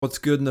What's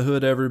good in the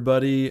hood,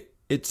 everybody?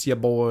 It's your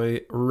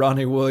boy,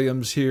 Ronnie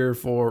Williams, here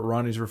for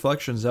Ronnie's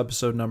Reflections,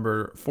 episode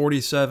number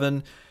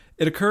 47.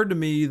 It occurred to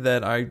me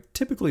that I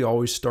typically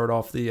always start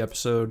off the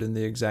episode in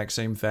the exact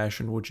same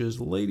fashion, which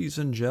is, ladies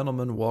and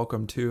gentlemen,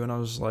 welcome to, and I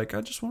was like,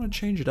 I just want to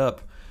change it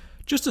up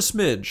just a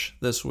smidge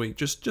this week,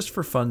 just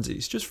for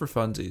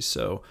funsies,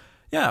 So,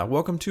 yeah,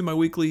 welcome to my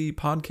weekly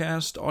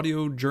podcast,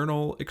 audio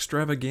journal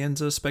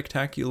extravaganza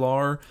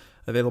spectacular,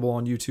 available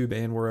on YouTube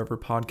and wherever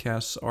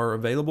podcasts are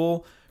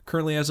available.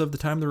 Currently, as of the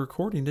time of the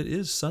recording, it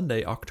is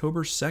Sunday,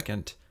 October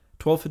 2nd,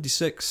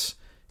 12:56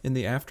 in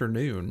the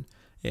afternoon,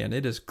 and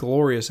it is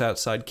glorious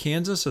outside.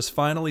 Kansas has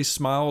finally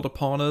smiled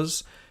upon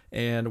us,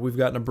 and we've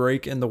gotten a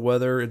break in the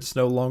weather. It's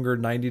no longer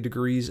 90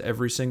 degrees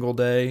every single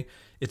day.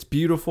 It's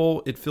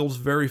beautiful. It feels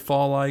very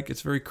fall-like.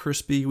 It's very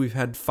crispy. We've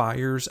had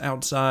fires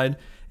outside.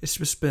 It's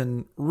just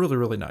been really,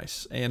 really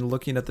nice. And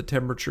looking at the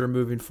temperature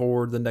moving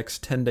forward, the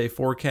next 10-day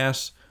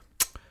forecast,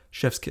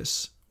 chef's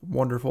kiss.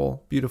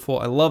 Wonderful, beautiful.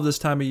 I love this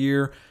time of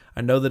year.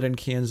 I know that in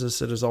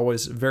Kansas it is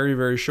always very,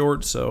 very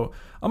short, so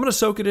I'm going to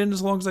soak it in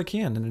as long as I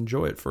can and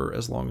enjoy it for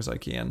as long as I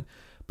can.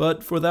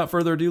 But without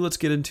further ado, let's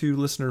get into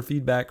listener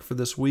feedback for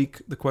this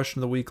week. The question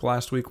of the week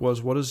last week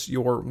was, what is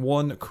your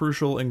one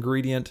crucial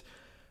ingredient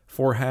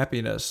for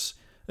happiness?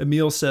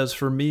 Emile says,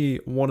 for me,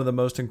 one of the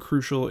most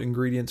crucial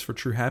ingredients for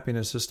true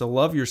happiness is to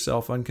love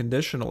yourself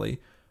unconditionally,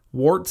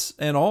 warts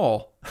and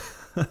all.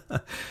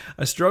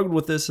 I struggled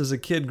with this as a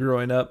kid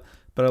growing up,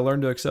 but I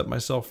learned to accept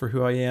myself for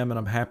who I am, and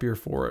I'm happier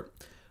for it.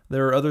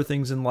 There are other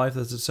things in life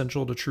that's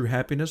essential to true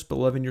happiness, but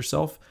loving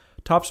yourself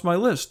tops my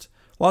list.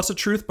 Lots of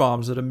truth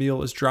bombs that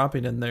Emile is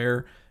dropping in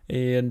there,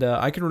 and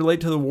I can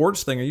relate to the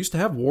warts thing. I used to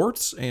have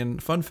warts,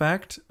 and fun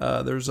fact,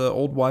 there's an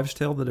old wives'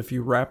 tale that if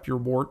you wrap your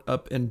wart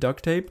up in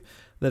duct tape,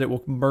 that it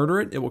will murder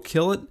it, it will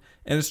kill it,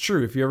 and it's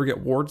true. If you ever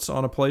get warts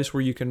on a place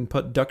where you can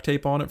put duct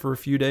tape on it for a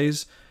few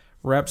days,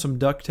 wrap some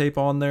duct tape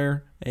on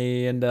there,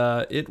 and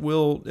it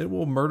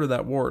will murder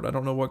that wart. I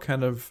don't know what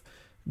kind of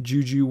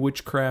juju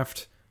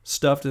witchcraft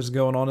stuff is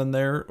going on in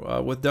there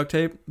with duct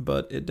tape,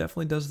 but it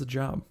definitely does the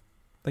job.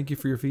 Thank you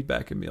for your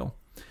feedback, Emile.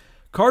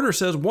 Carter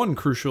says, one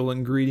crucial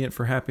ingredient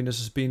for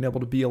happiness is being able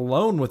to be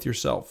alone with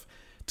yourself.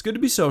 It's good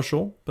to be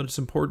social, but it's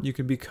important you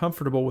can be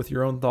comfortable with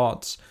your own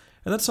thoughts,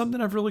 and that's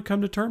something I've really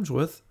come to terms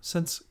with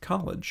since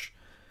college.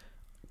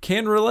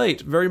 Can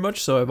relate, very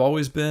much so. I've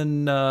always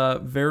been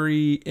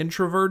very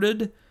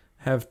introverted,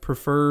 have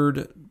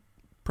preferred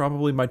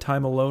probably my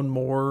time alone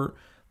more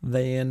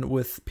than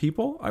with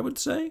people, I would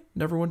say.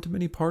 Never went to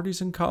many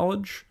parties in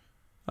college.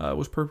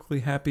 Was perfectly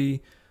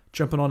happy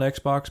jumping on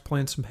Xbox,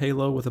 playing some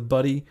Halo with a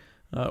buddy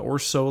or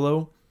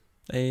solo,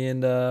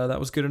 and that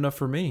was good enough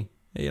for me.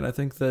 And I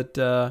think that,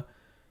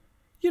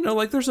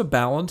 there's a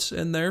balance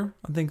in there.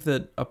 I think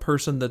that a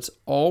person that's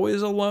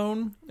always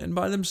alone and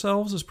by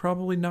themselves is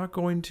probably not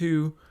going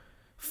to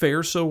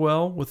fare so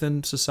well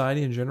within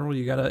society in general.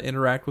 You got to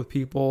interact with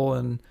people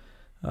and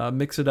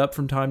mix it up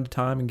from time to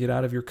time and get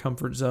out of your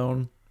comfort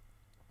zone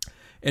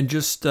and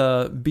just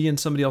be in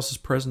somebody else's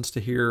presence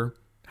to hear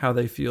how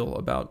they feel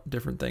about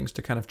different things,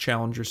 to kind of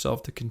challenge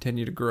yourself to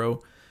continue to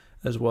grow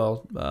as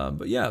well.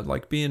 But yeah,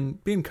 like being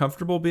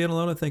comfortable, being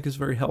alone, I think is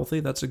very healthy.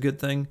 That's a good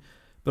thing.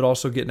 But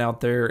also getting out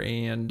there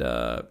and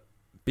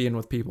being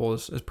with people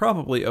is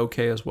probably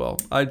okay as well.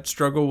 I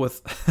struggle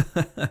with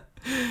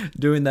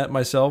doing that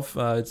myself.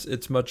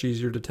 It's much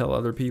easier to tell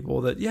other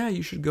people that, yeah,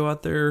 you should go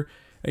out there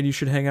and you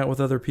should hang out with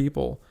other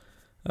people.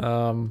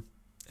 And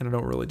I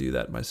don't really do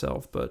that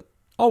myself, but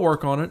I'll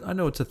work on it. I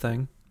know it's a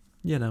thing.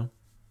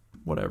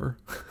 Whatever.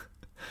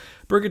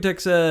 Brickitect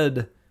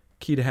said,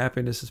 key to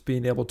happiness is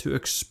being able to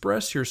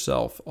express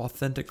yourself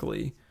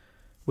authentically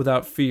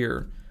without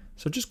fear.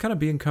 So just kind of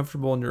being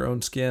comfortable in your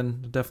own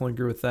skin. Definitely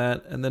agree with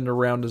that. And then to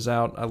round us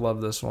out, I love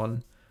this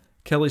one.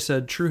 Kelly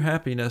said, true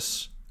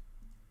happiness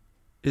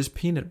is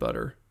peanut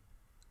butter.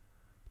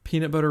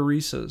 Peanut butter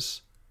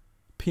Reese's.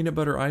 Peanut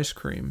butter ice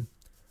cream.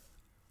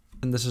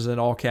 And this is in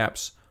all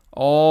caps.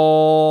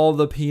 All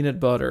the peanut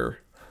butter.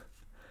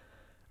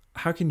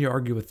 How can you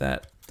argue with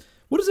that?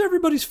 What is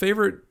everybody's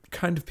favorite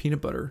kind of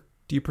peanut butter?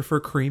 Do you prefer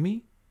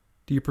creamy?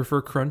 Do you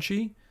prefer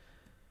crunchy?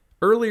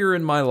 Earlier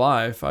in my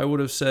life, I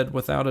would have said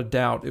without a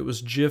doubt it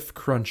was Jif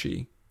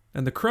Crunchy.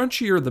 And the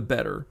crunchier the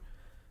better.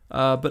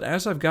 But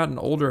as I've gotten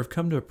older, I've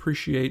come to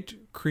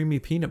appreciate creamy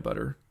peanut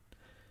butter.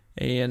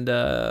 And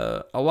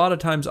a lot of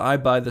times I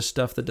buy the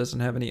stuff that doesn't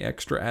have any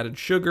extra added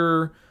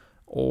sugar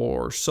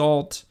or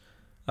salt.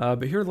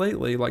 But here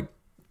lately,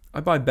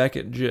 I buy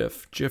Beckett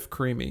Jif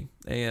Creamy.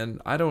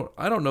 And I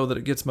don't know that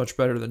it gets much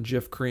better than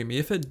Jif Creamy.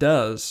 If it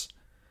does,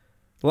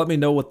 let me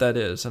know what that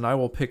is, and I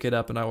will pick it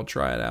up and I will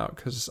try it out,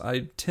 because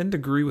I tend to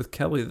agree with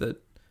Kelly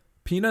that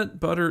peanut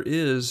butter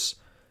is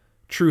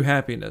true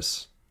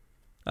happiness.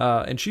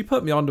 And she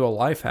put me onto a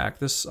life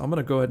hack. I'm going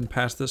to go ahead and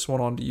pass this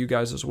one on to you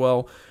guys as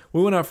well.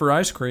 We went out for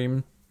ice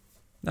cream,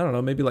 I don't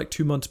know, maybe like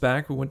 2 months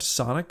back. We went to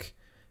Sonic,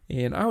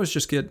 and I always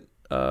just get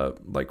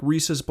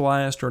Reese's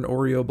Blast or an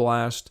Oreo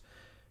Blast.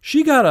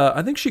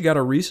 I think she got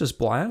a Reese's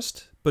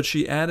Blast, but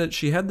she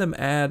had them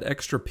add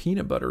extra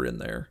peanut butter in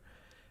there.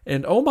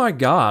 And oh my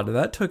God,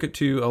 that took it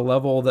to a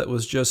level that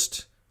was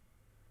just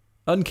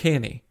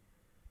uncanny.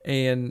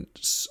 And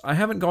I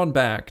haven't gone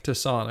back to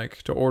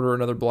Sonic to order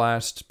another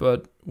blast,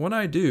 but when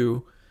I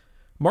do,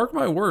 mark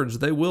my words,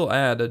 they will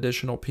add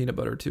additional peanut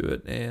butter to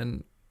it,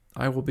 and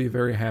I will be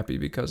very happy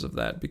because of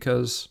that,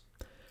 because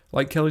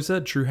like Kelly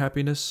said, true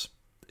happiness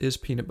is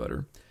peanut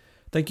butter.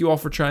 Thank you all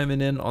for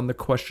chiming in on the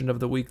question of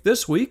the week.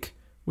 This week,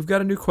 we've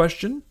got a new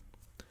question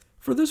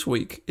for this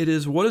week. It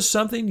is, what is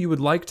something you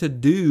would like to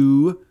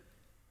do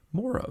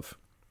more of?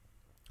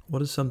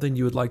 What is something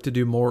you would like to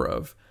do more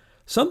of?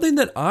 Something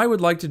that I would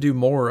like to do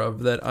more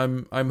of, that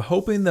I'm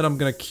hoping that I'm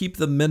going to keep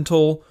the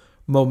mental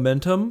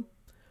momentum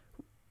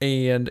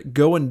and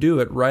go and do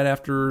it right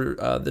after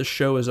this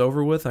show is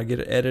over with. I get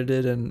it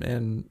edited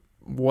and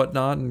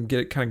whatnot and get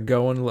it kind of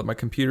going and let my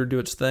computer do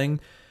its thing.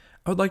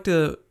 I would like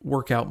to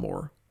work out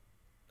more.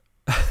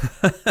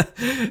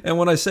 And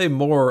when I say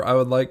more,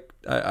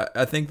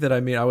 I think that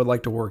I mean I would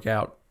like to work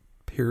out,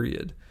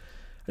 period.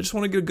 I just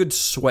want to get a good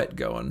sweat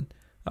going.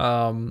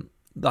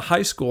 The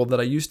high school that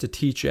I used to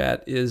teach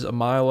at is a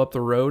mile up the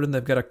road, and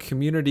they've got a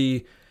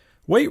community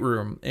weight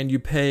room, and you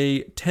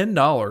pay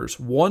 $10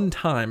 one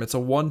time. It's a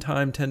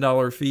one-time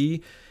 $10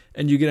 fee,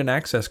 and you get an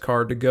access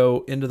card to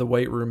go into the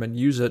weight room and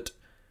use it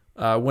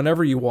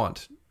whenever you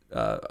want.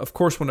 Of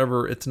course,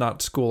 whenever it's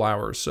not school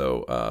hours,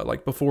 so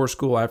like before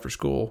school, after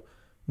school,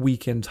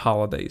 weekends,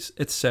 holidays,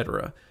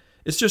 etc.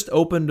 It's just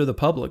open to the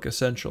public,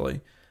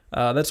 essentially.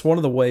 That's one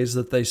of the ways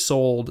that they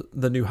sold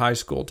the new high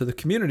school to the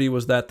community,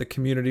 was that the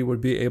community would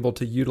be able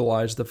to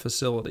utilize the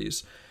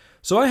facilities.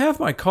 So I have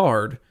my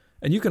card,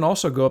 and you can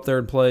also go up there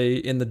and play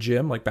in the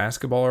gym, like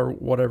basketball or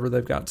whatever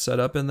they've got set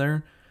up in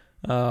there.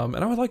 And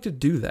I would like to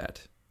do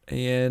that.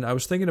 And I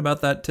was thinking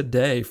about that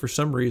today for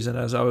some reason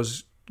as I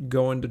was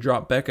going to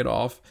drop Beckett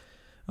off.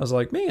 I was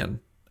like, man,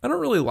 I don't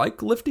really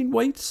like lifting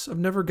weights. I've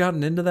never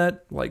gotten into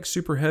that, like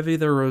super heavy.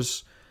 There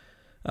was...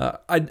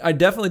 I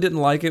definitely didn't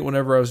like it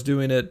whenever I was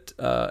doing it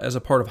as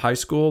a part of high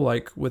school,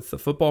 like with the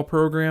football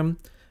program,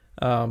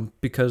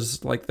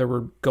 because like there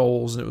were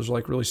goals and it was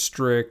like really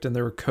strict, and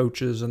there were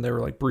coaches and they were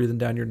like breathing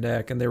down your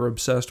neck and they were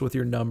obsessed with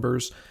your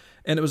numbers,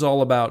 and it was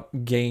all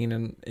about gain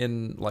and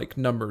in like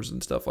numbers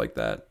and stuff like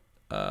that.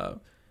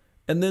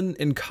 And then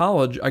in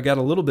college, I got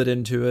a little bit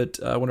into it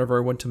whenever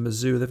I went to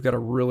Mizzou. They've got a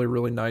really,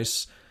 really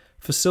nice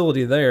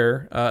facility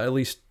there, at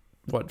least,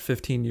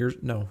 15 years?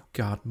 No,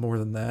 God, more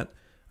than that.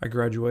 I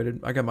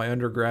got my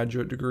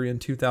undergraduate degree in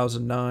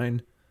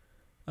 2009,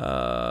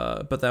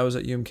 but that was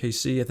at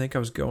UMKC. I think I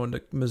was going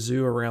to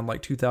Mizzou around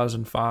like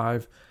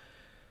 2005.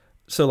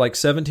 So like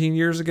 17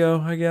 years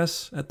ago, I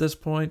guess, at this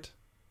point.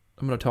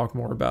 I'm going to talk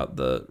more about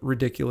the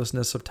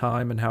ridiculousness of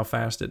time and how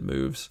fast it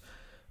moves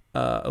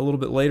a little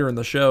bit later in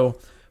the show.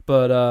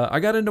 But I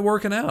got into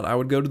working out. I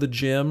would go to the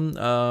gym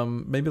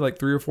maybe like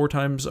 3 or 4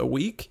 times a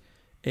week.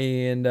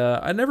 And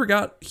I never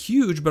got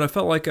huge, but I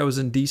felt like I was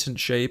in decent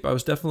shape. I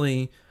was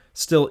definitely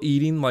still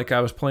eating like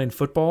I was playing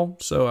football,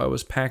 so I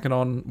was packing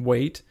on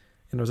weight,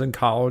 and I was in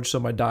college,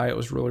 so my diet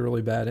was really,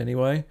 really bad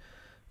anyway.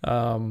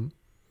 And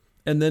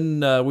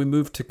then we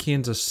moved to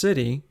Kansas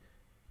City,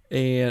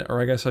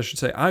 or I guess I should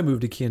say I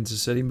moved to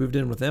Kansas City, moved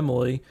in with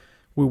Emily.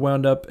 We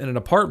wound up in an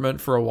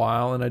apartment for a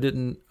while, and I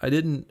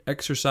didn't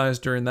exercise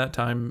during that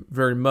time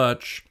very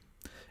much.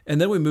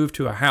 And then we moved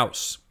to a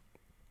house,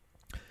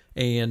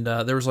 and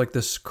there was like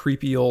this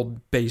creepy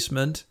old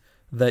basement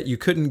that you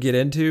couldn't get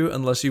into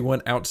unless you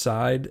went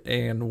outside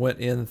and went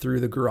in through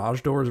the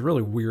garage door. It was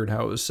really weird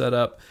how it was set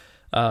up.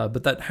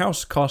 But that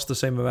house cost the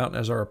same amount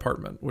as our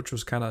apartment, which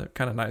was kind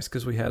of nice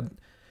because we had,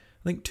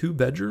 I think, 2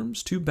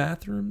 bedrooms, 2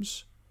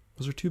 bathrooms.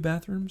 Was there 2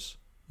 bathrooms?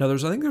 No, I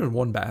think there was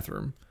 1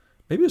 bathroom.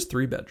 Maybe it was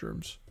 3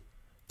 bedrooms.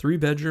 3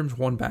 bedrooms,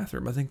 1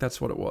 bathroom. I think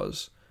that's what it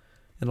was.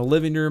 And a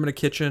living room and a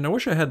kitchen. I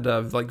wish I had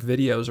like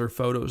videos or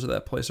photos of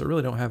that place. I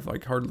really don't have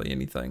like hardly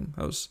anything.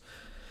 That was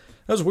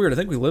weird. I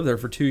think we lived there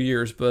for 2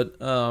 years, but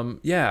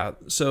yeah.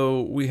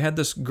 So we had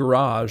this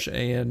garage,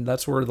 and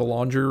that's where the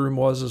laundry room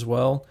was as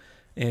well.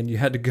 And you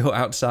had to go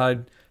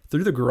outside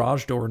through the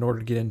garage door in order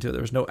to get into it.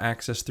 There was no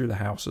access through the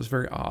house. It was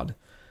very odd.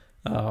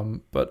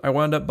 But I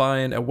wound up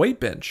buying a weight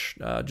bench,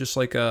 just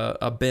like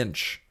a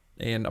bench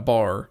and a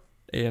bar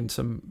and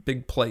some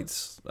big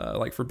plates,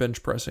 like for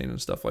bench pressing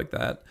and stuff like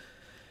that.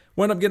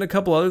 Wound up getting a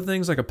couple other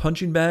things like a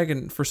punching bag,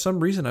 and for some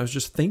reason I was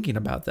just thinking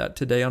about that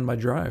today on my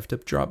drive to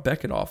drop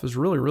Beckett off. It was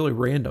really, really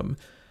random.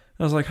 And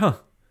I was like,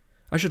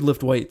 I should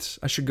lift weights.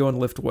 I should go and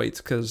lift weights,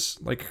 because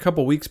like a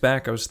couple weeks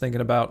back I was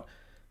thinking about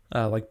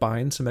like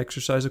buying some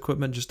exercise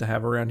equipment just to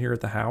have around here at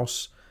the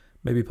house,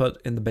 maybe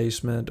put in the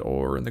basement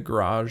or in the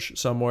garage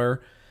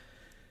somewhere.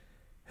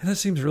 And that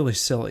seems really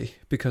silly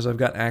because I've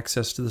got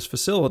access to this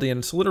facility, and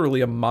it's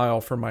literally a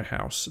mile from my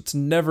house. It's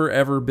never,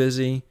 ever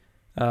busy.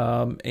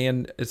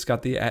 And it's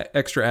got the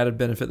extra added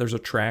benefit. There's a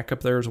track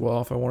up there as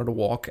well if I wanted to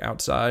walk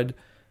outside.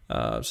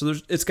 So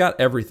it's got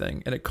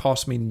everything, and it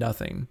costs me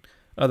nothing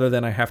other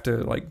than I have to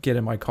like get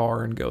in my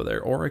car and go there,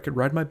 or I could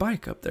ride my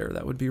bike up there.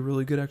 That would be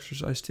really good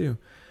exercise too.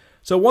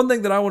 So one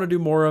thing that I want to do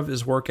more of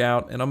is work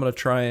out, and I'm going to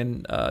try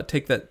and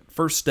take that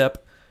first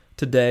step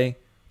today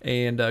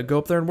and go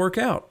up there and work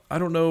out. I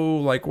don't know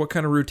like what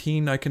kind of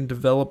routine I can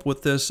develop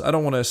with this. I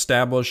don't want to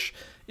establish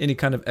any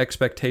kind of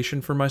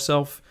expectation for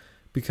myself,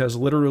 because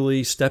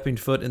literally stepping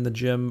foot in the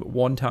gym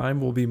one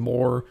time will be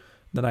more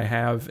than I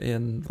have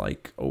in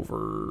like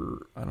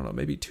over, I don't know,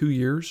 maybe 2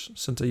 years,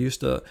 since I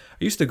used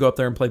to go up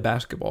there and play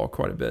basketball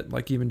quite a bit,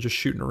 like even just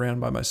shooting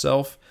around by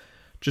myself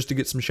just to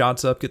get some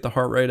shots up, get the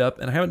heart rate up.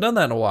 And I haven't done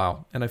that in a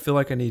while, and I feel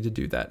like I need to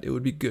do that. It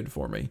would be good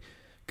for me,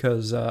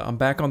 because I'm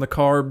back on the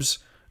carbs.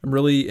 I'm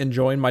really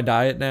enjoying my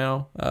diet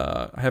now.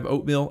 I have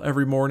oatmeal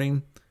every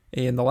morning,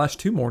 and the last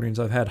 2 mornings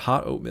I've had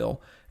hot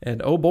oatmeal. And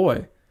oh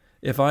boy,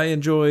 if I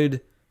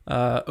enjoyed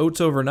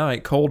oats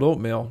overnight, cold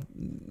oatmeal,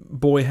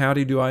 boy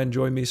howdy do I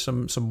enjoy me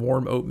some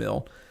warm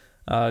oatmeal.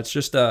 It's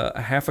just a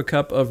half a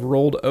cup of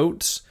rolled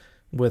oats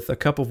with a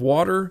cup of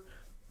water,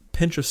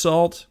 pinch of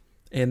salt,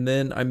 and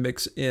then I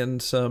mix in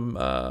some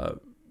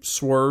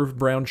Swerve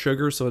brown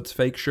sugar, so it's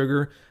fake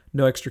sugar,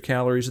 no extra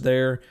calories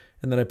there.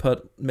 And then I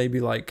put maybe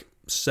like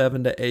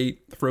 7 to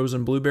 8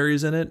 frozen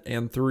blueberries in it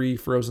and 3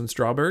 frozen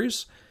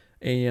strawberries.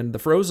 And the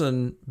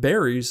frozen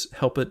berries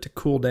help it to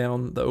cool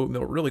down the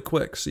oatmeal really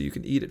quick, so you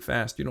can eat it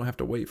fast. You don't have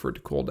to wait for it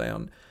to cool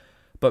down.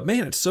 But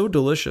man, it's so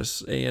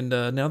delicious. And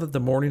now that the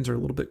mornings are a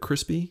little bit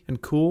crispy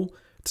and cool,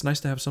 it's nice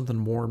to have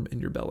something warm in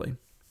your belly.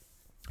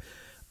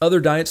 Other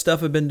diet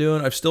stuff I've been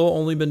doing, I've still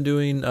only been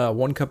doing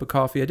 1 cup of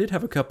coffee. I did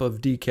have a cup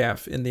of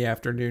decaf in the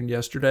afternoon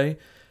yesterday.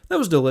 That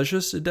was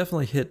delicious. It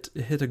definitely hit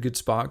a good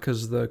spot,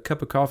 because the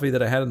cup of coffee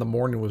that I had in the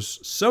morning was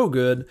so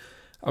good.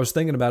 I was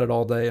thinking about it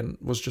all day and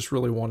was just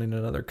really wanting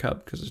another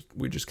cup, because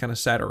we just kind of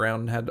sat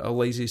around and had a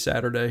lazy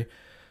Saturday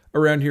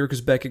around here,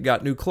 because Beckett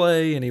got new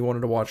clay and he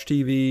wanted to watch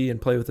TV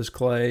and play with his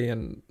clay.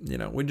 And,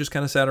 we just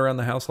kind of sat around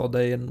the house all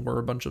day and were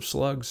a bunch of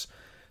slugs.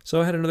 So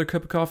I had another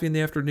cup of coffee in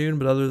the afternoon.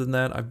 But other than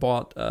that, I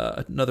bought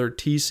another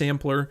tea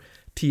sampler,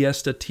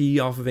 Tiesta tea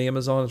off of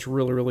Amazon. It's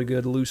really, really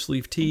good loose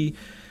leaf tea.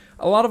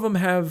 A lot of them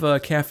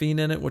have caffeine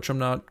in it, which I'm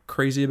not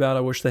crazy about.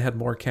 I wish they had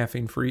more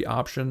caffeine-free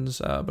options.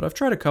 But I've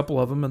tried a couple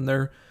of them, and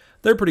they're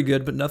pretty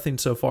good, but nothing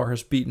so far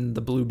has beaten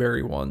the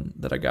blueberry one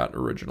that I got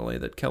originally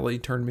that Kelly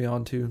turned me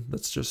on to.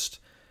 That's just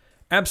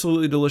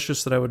absolutely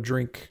delicious, that I would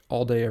drink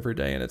all day, every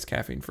day, and it's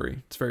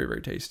caffeine-free. It's very,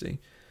 very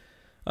tasty.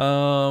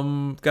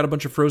 Got a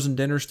bunch of frozen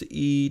dinners to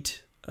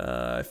eat.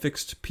 I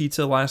fixed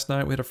pizza last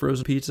night. We had a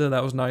frozen pizza.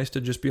 That was nice to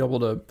just be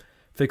able to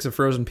fix a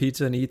frozen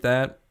pizza and eat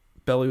that.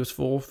 Belly was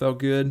full, felt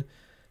good.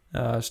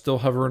 Still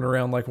hovering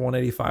around like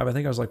 185. I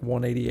think I was like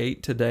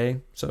 188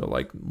 today, so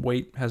like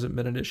weight hasn't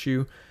been an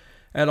issue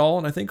at all.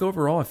 And I think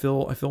overall I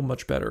feel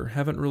much better.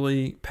 Haven't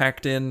really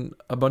packed in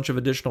a bunch of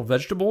additional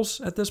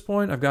vegetables at this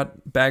point. I've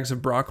got bags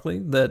of broccoli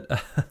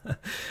that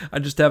I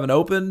just haven't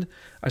opened.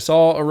 I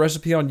saw a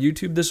recipe on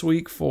YouTube this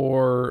week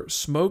for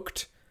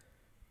smoked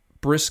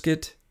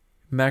brisket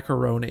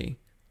macaroni,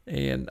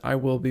 and I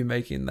will be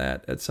making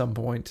that at some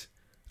point.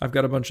 I've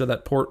got a bunch of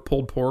that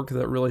pulled pork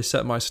that really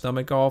set my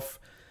stomach off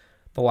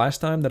the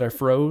last time that I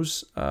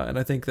froze, and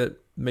I think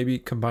that maybe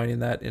combining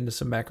that into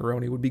some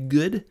macaroni would be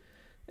good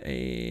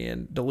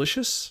and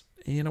delicious,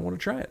 and I want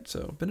to try it.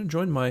 So I've been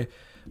enjoying my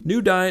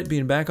new diet,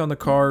 being back on the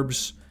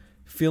carbs,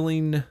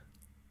 feeling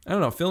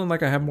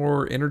like I have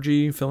more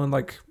energy, feeling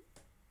like,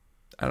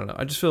 I don't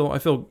know, I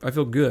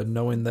feel good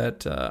knowing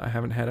that I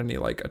haven't had any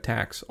like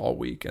attacks all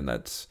week, and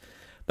that's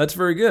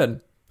very good.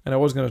 And I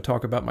was going to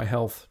talk about my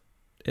health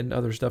and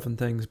other stuff and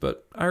things,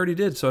 but I already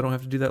did, so I don't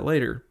have to do that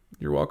later.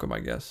 You're welcome, I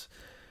guess.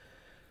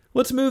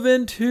 Let's move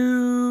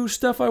into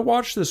stuff I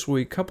watched this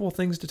week. Couple of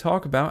things to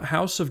talk about.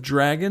 House of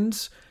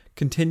Dragons,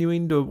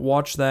 continuing to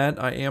watch that.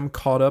 I am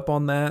caught up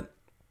on that.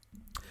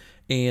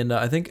 And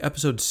I think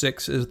episode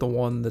 6 is the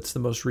one that's the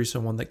most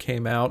recent one that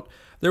came out.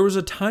 There was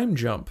a time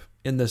jump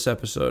in this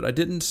episode. I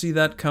didn't see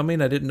that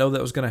coming. I didn't know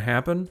that was going to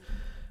happen.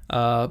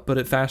 But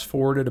it fast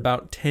forwarded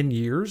about 10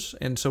 years.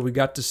 And so we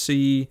got to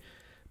see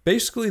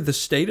basically the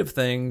state of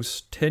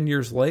things 10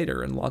 years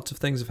later. And lots of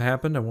things have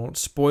happened. I won't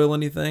spoil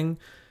anything.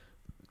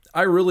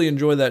 I really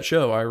enjoy that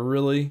show. I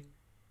really,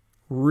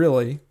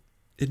 really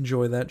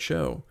enjoy that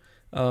show.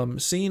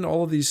 Seeing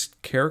all of these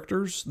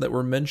characters that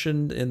were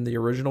mentioned in the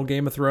original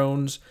Game of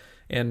Thrones,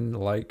 and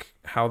like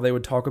how they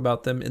would talk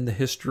about them in the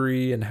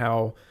history, and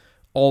how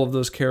all of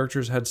those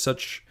characters had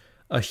such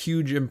a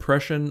huge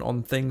impression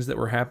on things that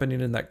were happening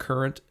in that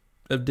current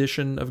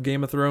edition of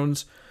Game of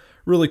Thrones.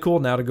 Really cool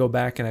now to go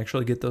back and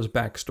actually get those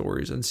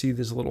backstories and see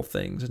these little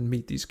things and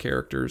meet these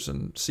characters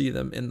and see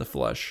them in the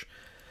flesh.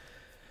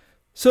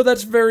 So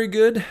that's very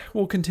good.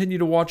 We'll continue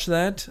to watch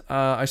that.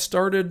 I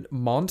started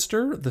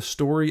Monster, the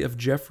Story of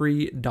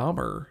Jeffrey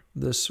Dahmer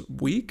this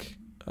week.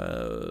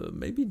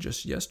 Maybe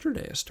just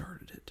yesterday I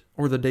started it,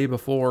 or the day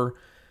before.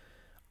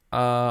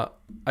 I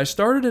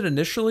started it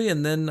initially,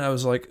 and then I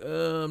was like,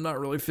 I'm not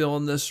really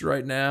feeling this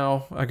right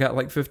now. I got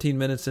like 15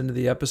 minutes into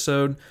the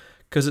episode,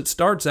 because it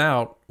starts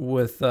out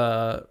with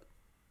the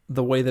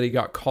way that he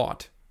got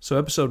caught. So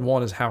episode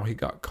 1 is how he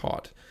got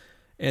caught.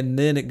 And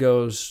then it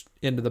goes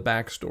into the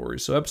backstory.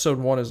 So episode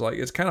 1 is like,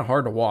 it's kind of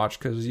hard to watch,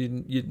 because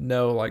you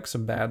know like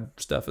some bad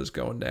stuff is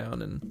going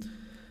down.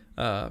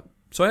 And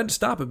So I had to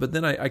stop it, but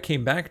then I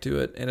came back to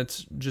it, and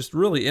it's just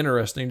really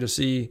interesting to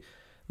see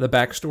the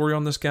backstory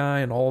on this guy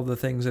and all of the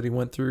things that he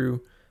went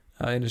through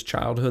in his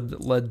childhood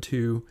that led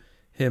to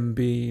him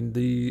being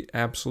the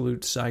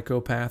absolute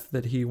psychopath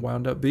that he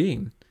wound up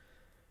being.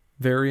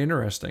 Very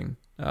interesting.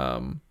 I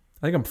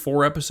think I'm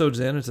 4 episodes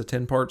in. It's a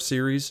 10-part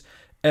series.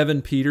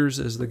 Evan Peters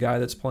is the guy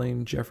that's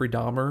playing Jeffrey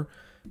Dahmer,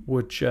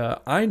 which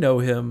I know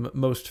him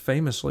most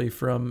famously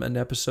from an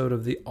episode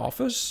of The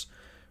Office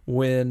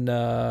when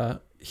I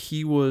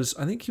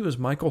think he was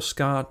Michael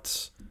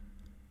Scott's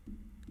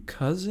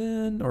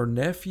cousin or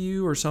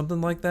nephew or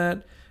something like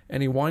that,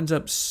 and he winds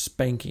up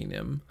spanking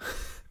him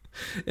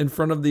in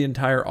front of the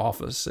entire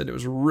office, and it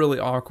was really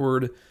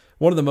awkward.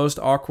 One of the most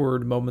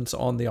awkward moments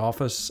on The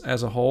Office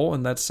as a whole,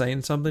 and that's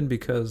saying something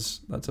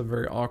because that's a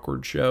very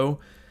awkward show.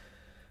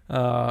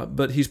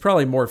 But he's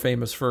probably more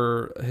famous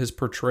for his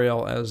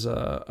portrayal as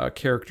a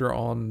character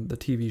on the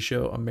TV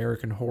show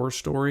American Horror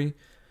Story.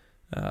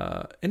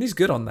 And he's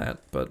good on that,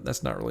 but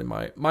that's not really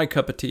my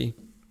cup of tea.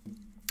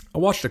 I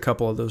watched a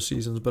couple of those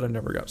seasons, but I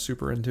never got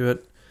super into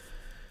it.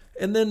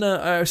 And then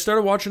I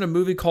started watching a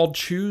movie called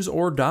Choose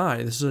or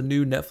Die. This is a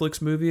new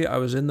Netflix movie. I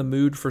was in the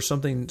mood for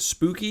something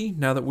spooky.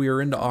 Now that we are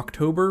into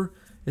October,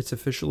 it's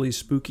officially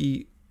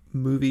spooky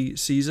movie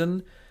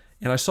season.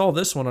 And I saw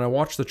this one and I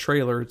watched the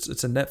trailer. It's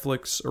a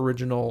Netflix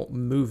original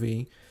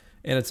movie,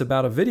 and it's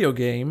about a video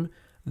game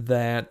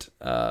that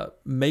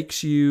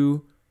makes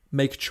you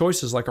make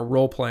choices like a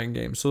role-playing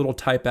game. So it'll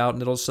type out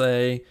and it'll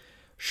say,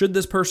 should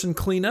this person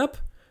clean up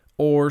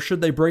or should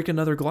they break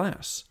another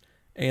glass?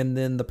 And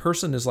then the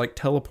person is like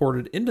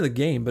teleported into the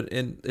game, but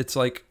it's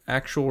like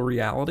actual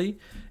reality.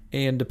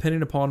 And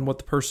depending upon what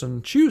the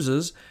person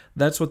chooses,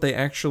 that's what they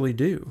actually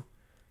do.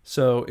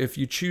 So if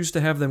you choose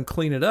to have them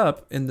clean it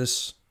up in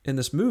this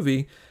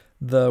movie,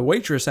 the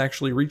waitress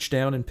actually reached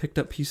down and picked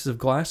up pieces of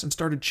glass and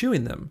started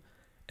chewing them.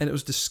 And it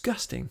was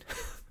disgusting.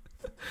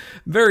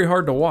 Very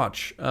hard to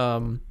watch.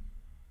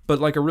 But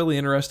like a really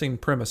interesting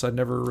premise. I'd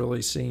never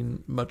really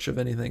seen much of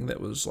anything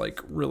that was like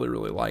really,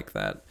 really like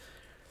that.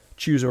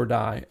 Choose or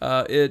Die.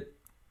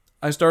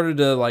 I started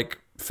to like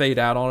fade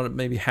out on it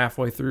maybe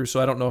halfway through, so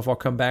I don't know if I'll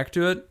come back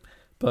to it.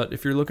 But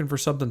if you're looking for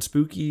something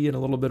spooky and a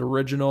little bit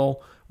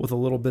original with a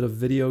little bit of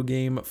video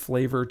game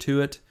flavor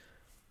to it,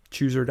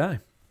 Choose or Die.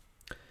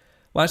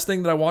 Last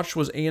thing that I watched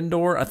was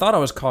Andor. I thought I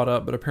was caught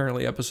up, but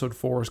apparently episode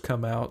 4 has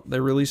come out.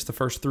 They released the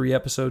first 3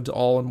 episodes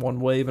all in one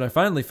wave, and I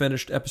finally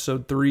finished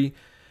episode 3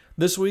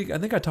 this week. I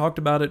think I talked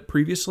about it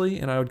previously,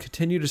 and I would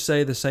continue to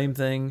say the same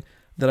thing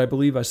that I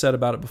believe I said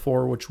about it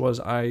before, which was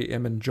I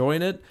am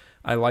enjoying it.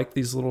 I like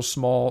these little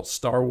small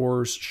Star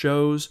Wars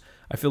shows.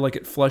 I feel like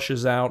it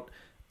fleshes out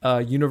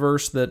a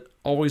universe that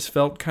always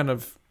felt kind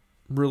of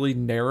really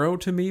narrow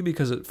to me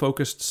because it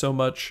focused so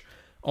much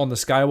on the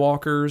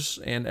Skywalkers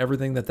and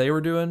everything that they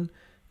were doing.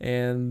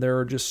 And there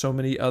are just so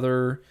many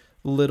other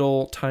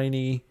little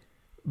tiny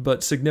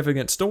but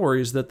significant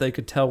stories that they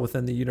could tell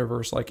within the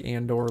universe, like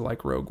Andor,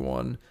 like Rogue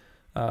One,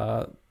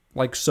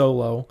 like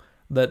Solo,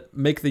 that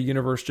make the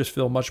universe just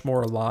feel much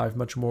more alive,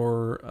 much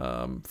more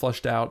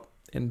fleshed out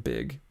and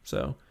big.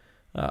 So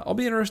I'll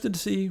be interested to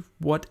see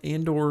what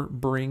Andor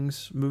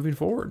brings moving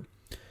forward.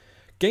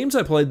 Games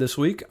I played this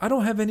week, I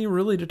don't have any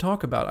really to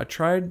talk about. I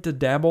tried to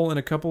dabble in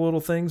a couple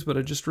little things, but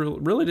I just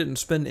really didn't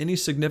spend any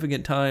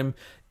significant time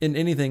in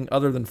anything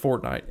other than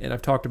Fortnite. And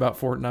I've talked about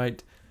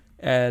Fortnite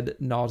ad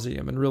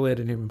nauseum, and really I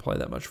didn't even play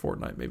that much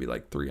Fortnite, maybe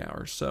like 3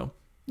 hours. So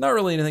not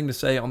really anything to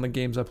say on the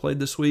games I played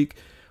this week.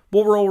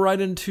 We'll roll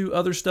right into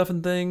other stuff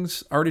and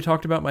things. I already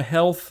talked about my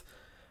health.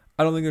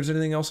 I don't think there's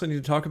anything else I need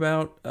to talk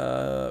about.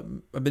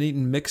 I've been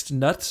eating mixed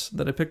nuts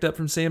that I picked up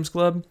from Sam's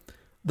Club.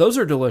 Those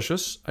are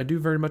delicious. I do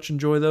very much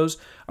enjoy those.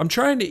 I'm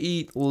trying to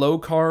eat low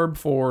carb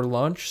for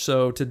lunch.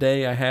 So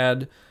today I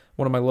had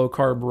one of my low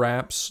carb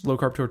wraps, low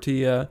carb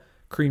tortilla,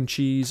 cream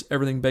cheese,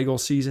 everything bagel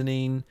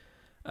seasoning,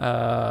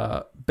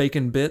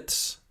 bacon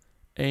bits,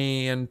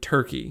 and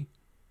turkey.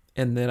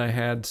 And then I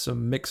had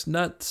some mixed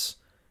nuts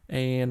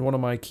and one of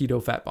my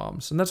keto fat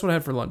bombs. And that's what I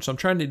had for lunch. So I'm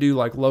trying to do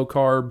like low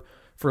carb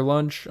for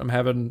lunch. I'm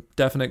having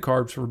definite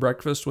carbs for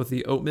breakfast with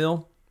the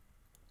oatmeal.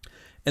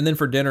 And then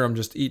for dinner, I'm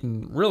just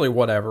eating really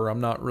whatever.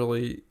 I'm not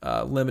really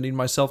limiting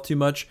myself too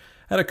much.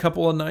 I had a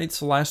couple of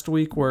nights last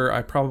week where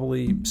I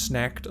probably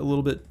snacked a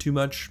little bit too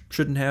much.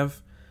 Shouldn't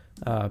have.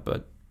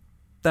 But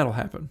that'll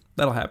happen.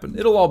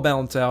 It'll all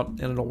balance out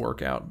and it'll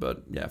work out.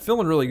 But yeah,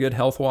 feeling really good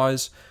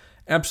health-wise.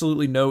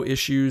 Absolutely no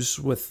issues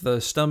with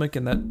the stomach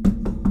and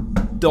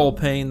that dull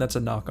pain. That's a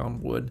knock on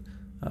wood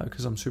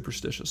because I'm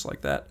superstitious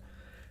like that.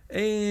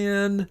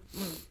 And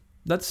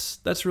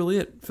that's really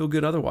it. Feel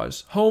good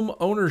otherwise. Home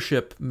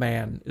ownership,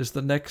 man, is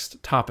the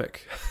next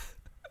topic.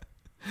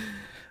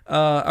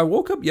 I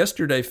woke up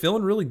yesterday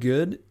feeling really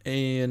good,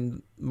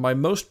 and my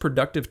most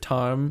productive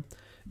time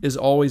is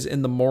always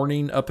in the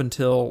morning up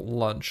until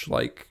lunch.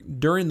 Like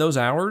during those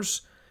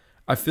hours,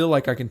 I feel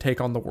like I can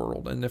take on the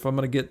world. And if I'm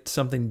going to get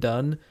something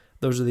done,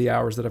 those are the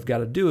hours that I've got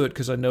to do it,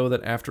 because I know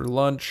that after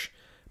lunch,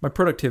 my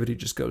productivity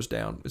just goes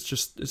down. It's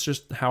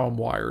just how I'm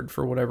wired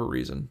for whatever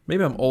reason.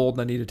 Maybe I'm old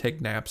and I need to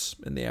take naps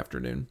in the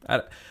afternoon.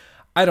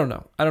 I don't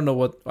know. I don't know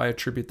what I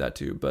attribute that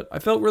to, but I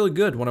felt really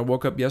good when I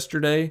woke up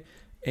yesterday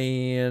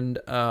and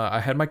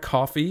I had my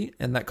coffee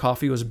and that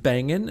coffee was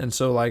banging. And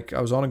so like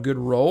I was on a good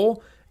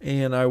roll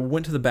and I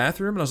went to the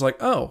bathroom and I was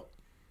like, oh,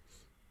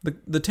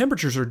 the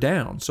temperatures are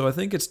down. So I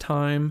think it's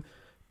time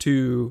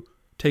to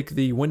take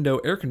the window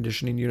air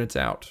conditioning units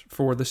out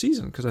for the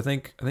season. Because I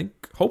think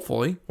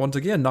hopefully, once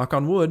again, knock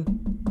on wood,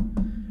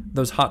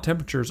 those hot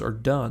temperatures are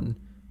done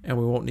and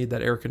we won't need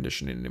that air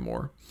conditioning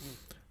anymore.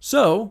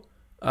 So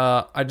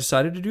I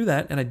decided to do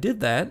that, and I did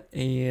that,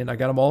 and I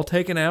got them all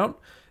taken out.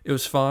 It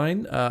was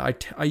fine.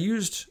 I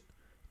used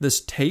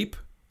this tape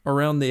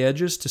around the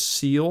edges to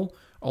seal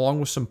along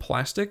with some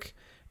plastic,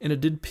 and it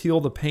did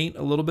peel the paint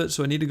a little bit,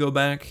 so I need to go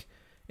back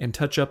and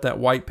touch up that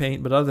white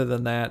paint. But other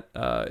than that,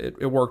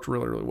 it worked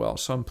really, really well.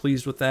 So I'm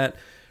pleased with that.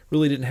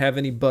 Really didn't have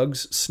any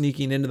bugs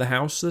sneaking into the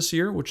house this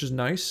year, which is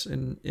nice.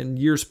 In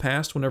years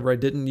past, whenever I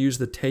didn't use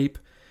the tape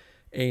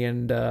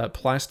and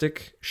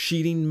plastic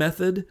sheeting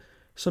method,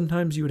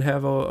 sometimes you would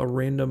have a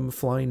random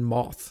flying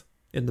moth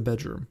in the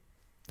bedroom.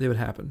 They would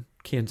happen.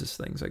 Kansas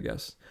things, I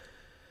guess.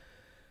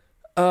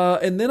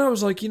 And then I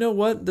was like, you know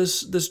what?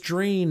 This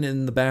drain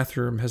in the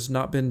bathroom has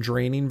not been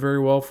draining very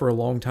well for a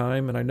long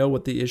time, and I know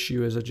what the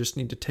issue is. I just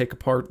need to take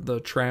apart the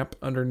trap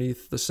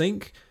underneath the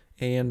sink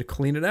and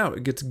clean it out.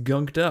 It gets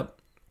gunked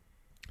up.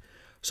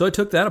 So I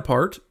took that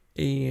apart,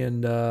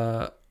 and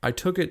I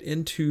took it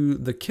into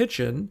the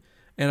kitchen,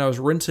 and I was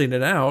rinsing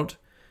it out,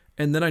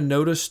 and then I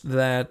noticed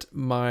that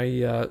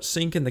my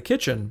sink in the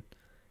kitchen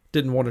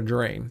didn't want to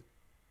drain.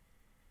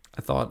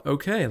 I thought,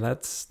 okay,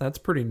 that's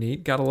pretty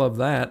neat. Gotta love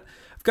that.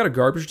 I've got a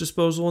garbage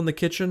disposal in the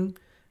kitchen,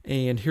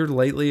 and here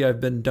lately I've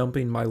been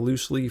dumping my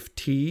loose leaf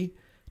tea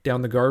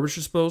down the garbage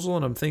disposal,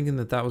 and I'm thinking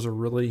that was a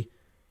really,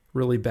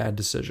 really bad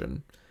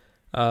decision.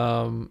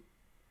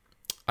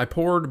 I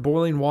poured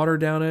boiling water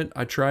down it.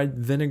 I tried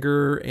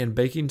vinegar and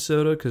baking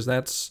soda because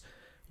that's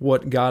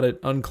what got it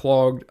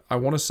unclogged. I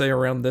want to say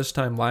around this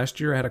time last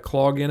year I had a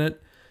clog in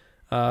it.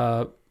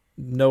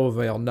 No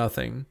avail,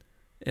 nothing.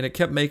 And it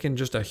kept making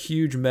just a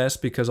huge mess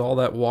because all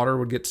that water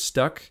would get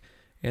stuck.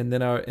 And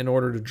then in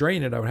order to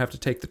drain it, I would have to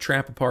take the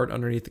trap apart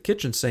underneath the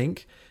kitchen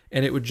sink,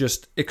 and it would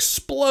just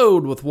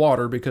explode with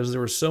water because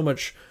there was so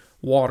much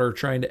water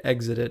trying to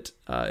exit it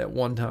at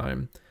one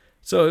time.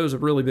 So it was a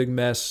really big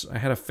mess. I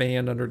had a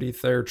fan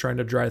underneath there trying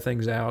to dry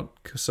things out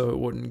so it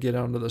wouldn't get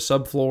onto the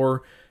subfloor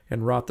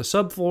and rot the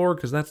subfloor,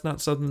 because that's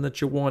not something that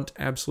you want.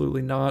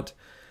 Absolutely not.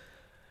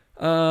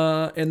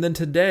 And then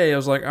today I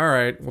was like, all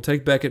right, we'll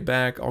take Beckett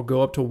back. I'll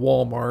go up to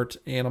Walmart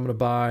and I'm going to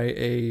buy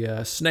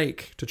a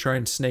snake to try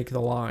and snake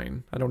the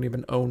line. I don't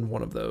even own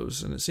one of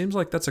those. And it seems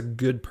like that's a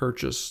good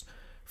purchase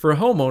for a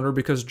homeowner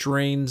because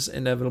drains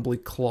inevitably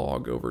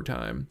clog over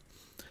time.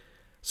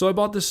 So I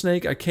bought the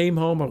snake. I came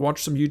home. I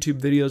watched some YouTube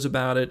videos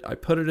about it. I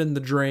put it in the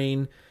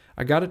drain.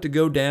 I got it to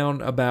go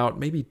down about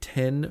maybe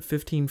 10,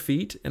 15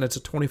 feet. And it's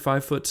a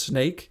 25-foot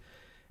snake.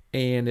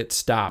 And it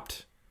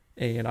stopped.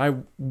 And I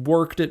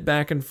worked it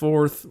back and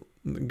forth.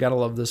 Gotta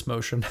love this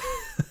motion.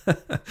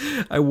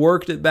 I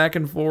worked it back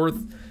and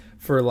forth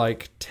for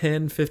like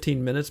 10,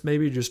 15 minutes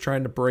maybe, just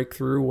trying to break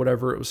through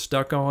whatever it was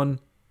stuck on.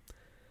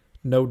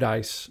 No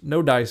dice,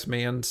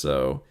 man.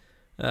 So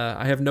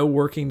I have no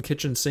working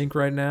kitchen sink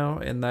right now,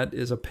 and that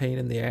is a pain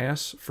in the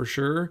ass for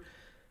sure.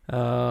 So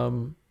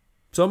I'm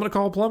going to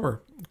call a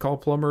plumber. Call a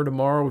plumber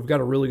tomorrow. We've got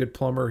a really good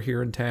plumber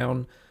here in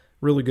town.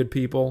 Really good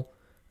people.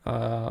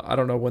 I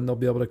don't know when they'll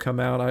be able to come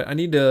out. I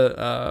need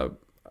to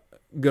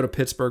go to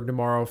Pittsburgh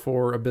tomorrow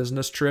for a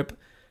business trip.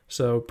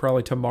 So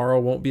probably tomorrow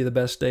won't be the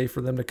best day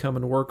for them to come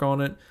and work on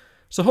it.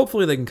 So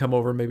hopefully they can come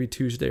over maybe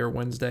Tuesday or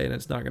Wednesday and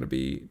it's not going to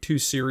be too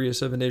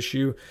serious of an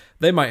issue.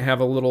 They might have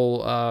a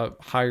little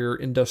higher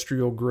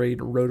industrial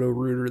grade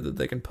roto-rooter that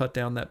they can put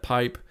down that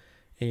pipe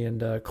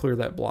and clear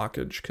that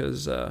blockage.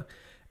 Because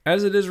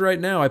as it is right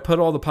now, I put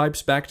all the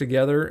pipes back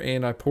together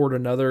and I poured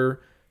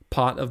another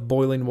pot of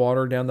boiling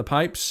water down the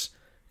pipes.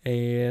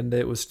 And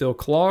it was still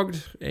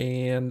clogged,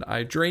 and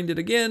I drained it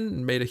again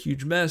and made a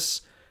huge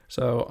mess.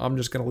 So I'm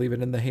just going to leave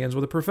it in the hands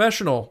with a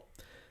professional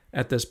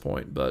at this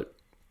point. But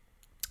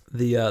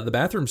the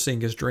bathroom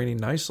sink is draining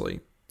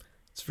nicely.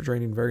 It's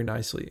draining very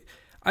nicely.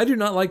 I do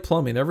not like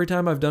plumbing. Every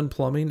time I've done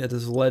plumbing, it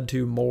has led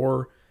to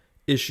more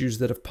issues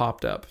that have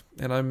popped up.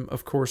 And I'm,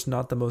 of course,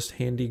 not the most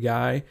handy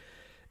guy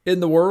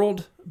in the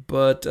world.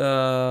 But,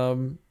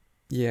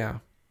 yeah,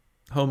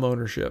 home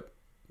ownership.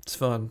 It's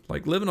fun.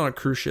 Like living on a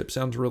cruise ship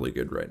sounds really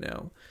good right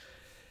now.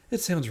 It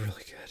sounds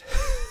really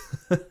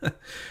good.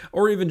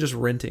 Or even just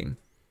renting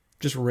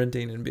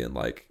and being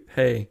like,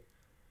 hey,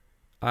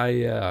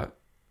 I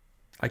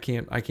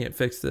can't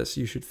fix this.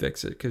 You should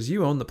fix it because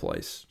you own the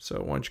place.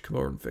 So why don't you come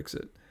over and fix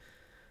it?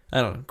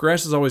 I don't know.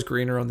 Grass is always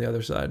greener on the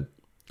other side.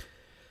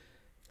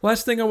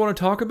 Last thing I want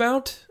to talk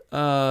about,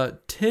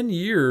 10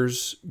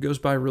 years goes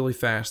by really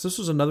fast. This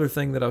was another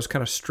thing that I was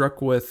kind of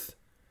struck with.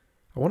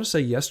 I want to say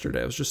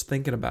yesterday. I was just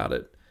thinking about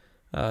it.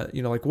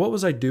 Like what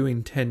was I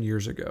doing 10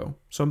 years ago?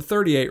 So I'm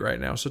 38 right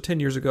now. So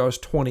 10 years ago, I was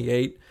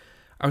 28.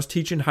 I was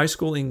teaching high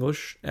school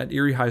English at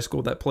Erie High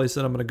School, that place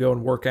that I'm going to go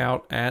and work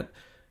out at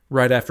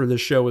right after this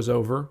show is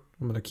over.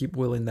 I'm going to keep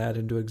willing that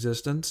into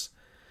existence.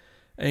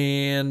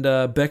 And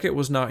Beckett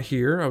was not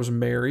here. I was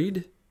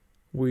married.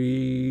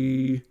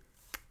 I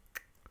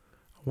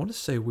want to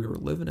say we were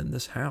living in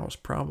this house,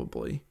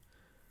 probably.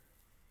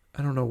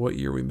 I don't know what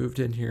year we moved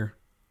in here.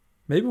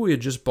 Maybe we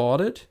had just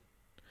bought it.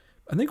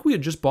 I think we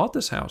had just bought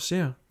this house,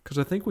 yeah. Because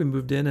I think we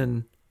moved in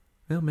and,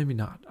 well, maybe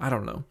not. I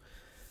don't know.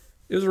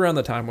 It was around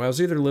the time where I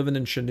was either living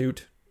in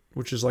Chanute,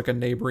 which is like a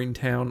neighboring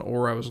town,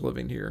 or I was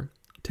living here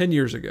 10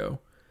 years ago.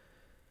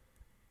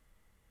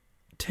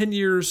 10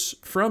 years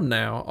from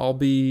now, I'll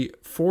be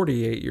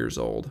 48 years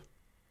old.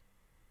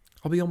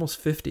 I'll be almost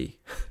 50.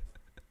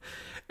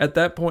 At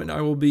that point,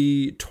 I will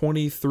be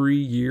 23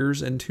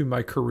 years into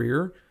my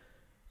career.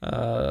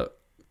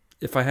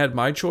 If I had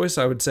my choice,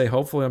 I would say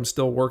hopefully I'm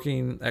still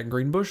working at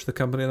Greenbush, the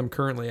company that I'm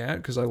currently at,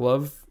 because I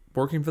love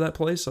working for that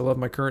place. I love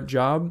my current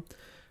job,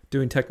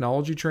 doing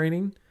technology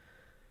training.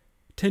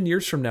 10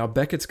 years from now,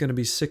 Beckett's going to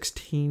be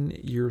 16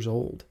 years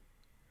old.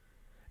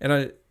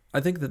 And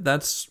I think that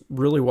that's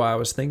really why I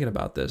was thinking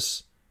about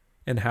this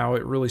and how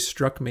it really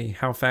struck me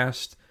how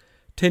fast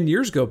 10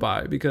 years go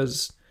by,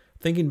 because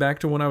thinking back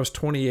to when I was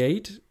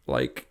 28,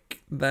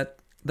 like that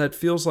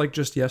feels like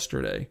just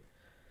yesterday.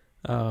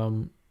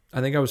 I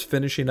think I was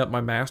finishing up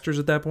my master's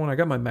at that point. I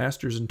got my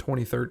master's in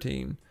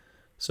 2013.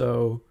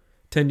 So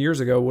 10 years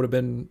ago would have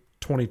been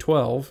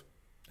 2012,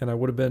 and I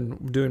would have been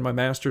doing my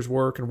master's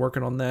work and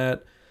working on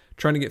that,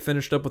 trying to get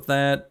finished up with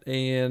that.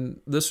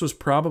 And this was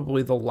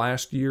probably the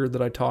last year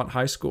that I taught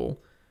high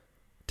school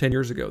 10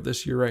 years ago,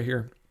 this year right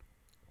here.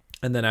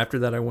 And then after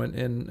that, I went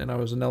in and I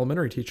was an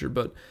elementary teacher.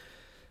 But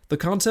the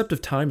concept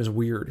of time is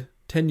weird.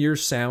 10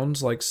 years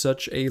sounds like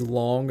such a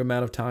long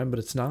amount of time, but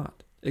it's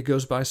not. It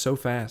goes by so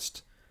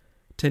fast.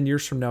 10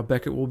 years from now,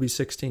 Beckett will be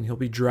 16. He'll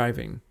be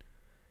driving.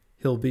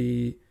 He'll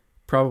be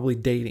probably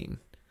dating.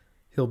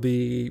 He'll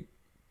be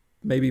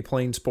maybe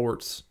playing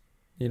sports.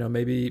 You know,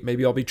 maybe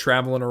I'll be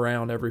traveling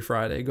around every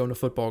Friday, going to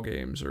football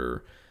games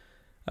or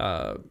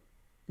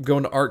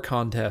going to art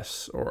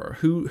contests or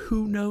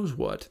who knows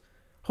what.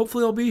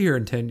 Hopefully I'll be here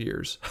in 10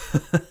 years.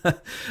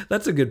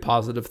 That's a good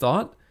positive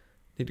thought.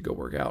 Need to go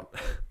work out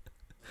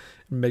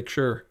and make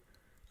sure.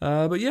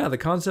 But yeah, the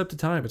concept of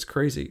time, it's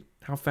crazy.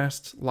 How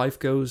fast life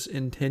goes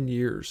in 10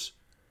 years.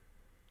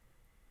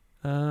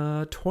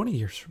 20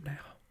 years from now.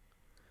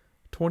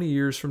 20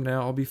 years from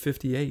now, I'll be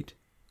 58.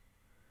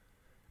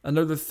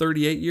 Another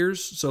 38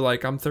 years. So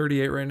like I'm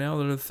 38 right now.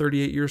 Another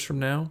 38 years from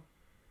now,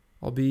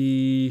 I'll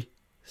be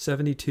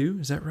 72.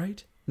 Is that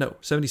right? No,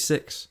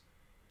 76.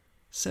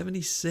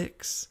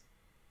 76.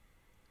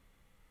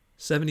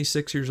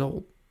 76 years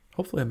old.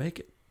 Hopefully I make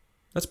it.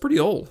 That's pretty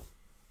old.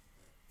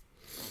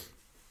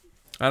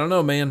 I don't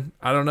know, man.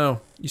 I don't know.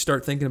 You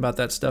start thinking about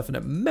that stuff and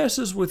it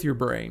messes with your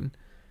brain.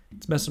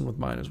 It's messing with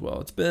mine as well.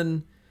 It's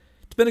been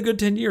a good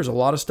 10 years. A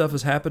lot of stuff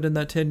has happened in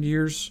that 10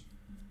 years.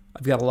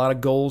 I've got a lot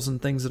of goals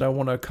and things that I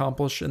want to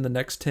accomplish in the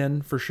next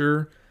 10 for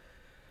sure.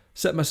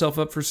 Set myself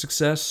up for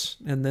success.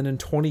 And then in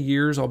 20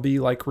 years, I'll be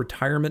like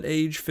retirement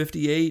age,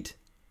 58.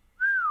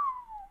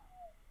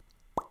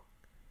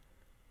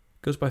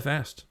 Goes by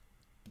fast.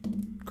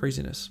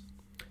 Craziness.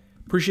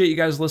 Appreciate you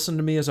guys listening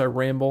to me as I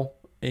ramble.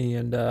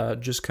 And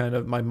just kind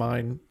of my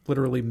mind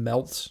literally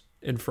melts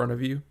in front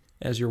of you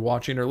as you're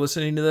watching or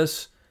listening to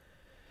this.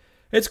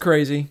 It's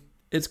crazy.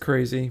 It's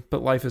crazy,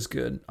 but life is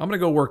good. I'm going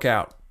to go work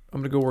out.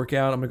 I'm going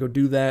to go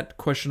do that.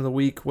 Question of the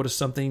week. What is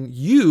something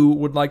you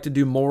would like to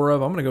do more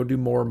of? I'm going to go do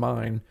more of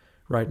mine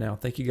right now.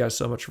 Thank you guys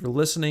so much for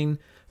listening.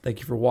 Thank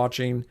you for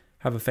watching.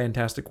 Have a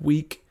fantastic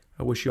week.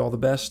 I wish you all the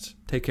best.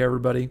 Take care,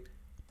 everybody.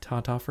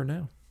 Ta-ta for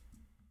now.